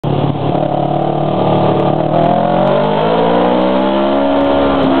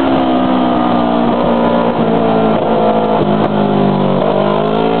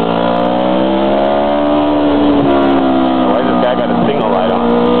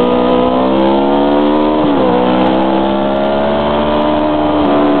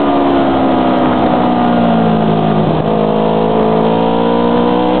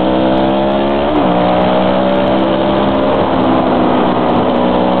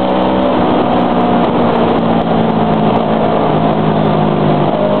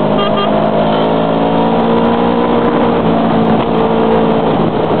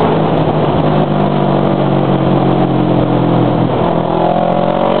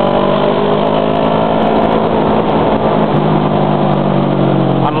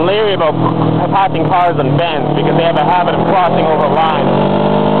passing cars on bends because they have a habit of crossing over lines.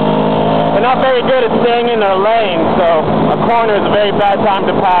 They're not very good at staying in their lane, so a corner is a very bad time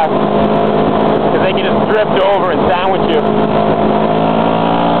to pass because they can just drift over and sandwich you.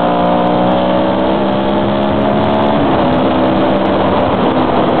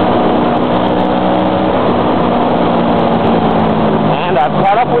 And I've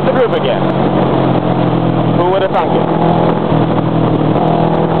caught up with the group again. Who would have thunk it?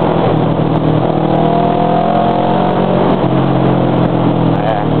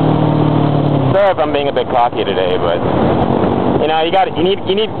 Sorry if I'm being a bit cocky today, but you know, you need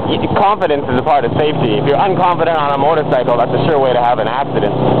confidence is a part of safety. If you're unconfident on a motorcycle, that's a sure way to have an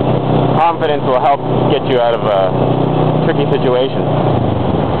accident. Confidence will help get you out of tricky situations.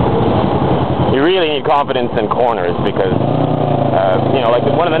 You really need confidence in corners because you know, like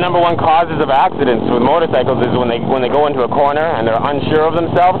one of the #1 causes of accidents with motorcycles is when they go into a corner and they're unsure of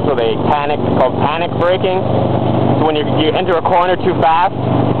themselves, so they panic. It's called panic braking. So when you enter a corner too fast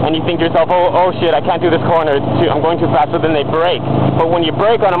and you think to yourself, oh shit, I can't do this corner, I'm going too fast, so then they brake. But when you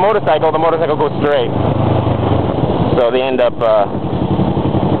brake on a motorcycle, the motorcycle goes straight. So they end up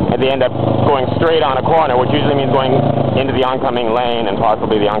going straight on a corner, which usually means going into the oncoming lane and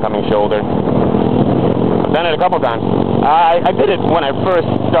possibly the oncoming shoulder. I've done it a couple times. I did it when I first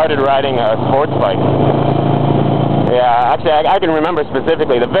started riding a sports bike. Yeah, actually, I can remember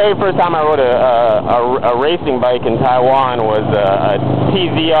specifically. The very first time I rode a racing bike in Taiwan was a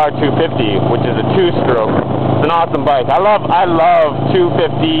TZR 250, which is a two-stroke. It's an awesome bike. I love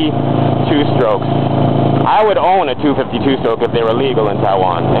 250 two-strokes. I would own a 250 two-stroke if they were legal in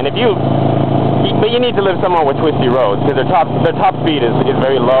Taiwan. And but you need to live somewhere with twisty roads because their top speed is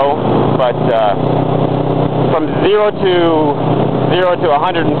very low. But from 0 to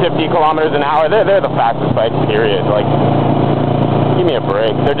 150 kilometers an hour, they're the fastest bikes, period. Like, give me a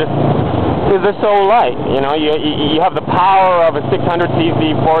break. Because they're so light. You know, you have the power of a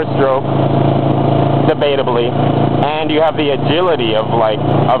 600cc four-stroke, debatably, and you have the agility of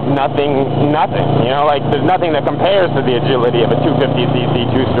nothing. You know, like there's nothing that compares to the agility of a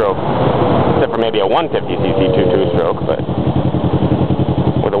 250cc two-stroke, except for maybe a 150cc two-stroke. But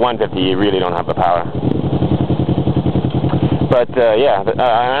with a 150, you really don't have the power. But yeah,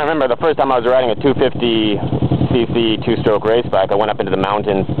 I remember the first time I was riding a 250cc two-stroke race bike, I went up into the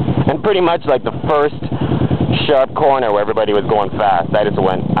mountains, and pretty much like the first sharp corner where everybody was going fast, I just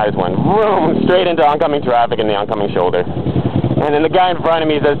went vroom, straight into oncoming traffic in the oncoming shoulder. And then the guy in front of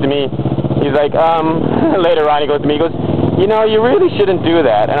me says to me, he's like, later on he goes to me, he goes, you know, you really shouldn't do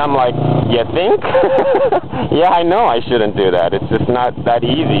that. And I'm like, you think? Yeah, I know I shouldn't do that. It's just not that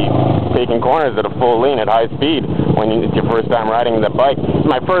easy taking corners at a full lean at high speed when it's your first time riding the bike. It's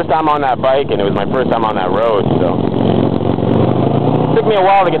my first time on that bike, and it was my first time on that road, so it took me a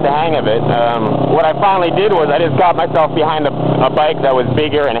while to get the hang of it. What I finally did was I just got myself behind a bike that was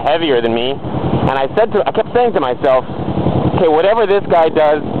bigger and heavier than me, and I kept saying to myself, okay, whatever this guy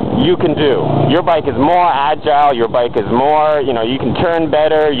does, you can do. Your bike is more agile, your bike is more, you know, you can turn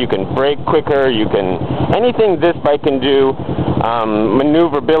better, you can brake quicker, anything this bike can do,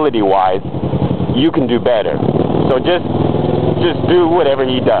 maneuverability-wise, you can do better. So just do whatever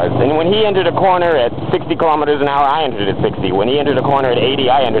he does. And when he entered a corner at 60 kilometers an hour, I entered it at 60. When he entered a corner at 80,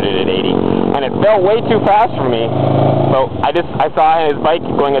 I entered it at 80. And it felt way too fast for me. So I saw his bike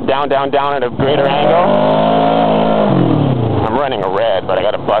going down at a greater angle. I'm running a red, but I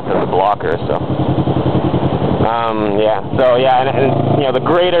got a bus as a blocker, so yeah, and you know, the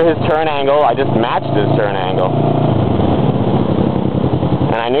greater his turn angle, I just matched his turn angle,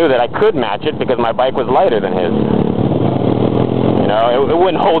 and I knew that I could match it because my bike was lighter than his. You know, it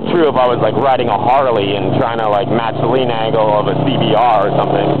wouldn't hold true if I was like riding a Harley and trying to like match the lean angle of a CBR or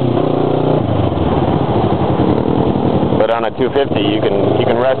something. But on a 250, you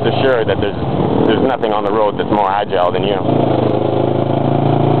can rest assured that there's nothing on the road that's more agile than you.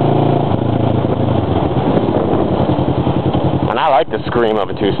 And I like the scream of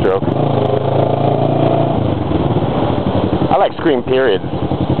a two-stroke. I like scream periods.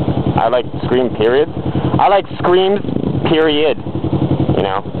 I like scream periods. I like screams, period. You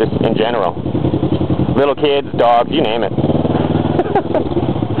know, just in general. Little kids, dogs, you name it.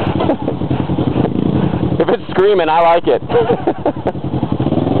 If it's screaming, I like it.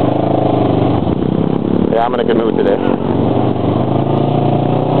 Yeah, I'm in a good mood today.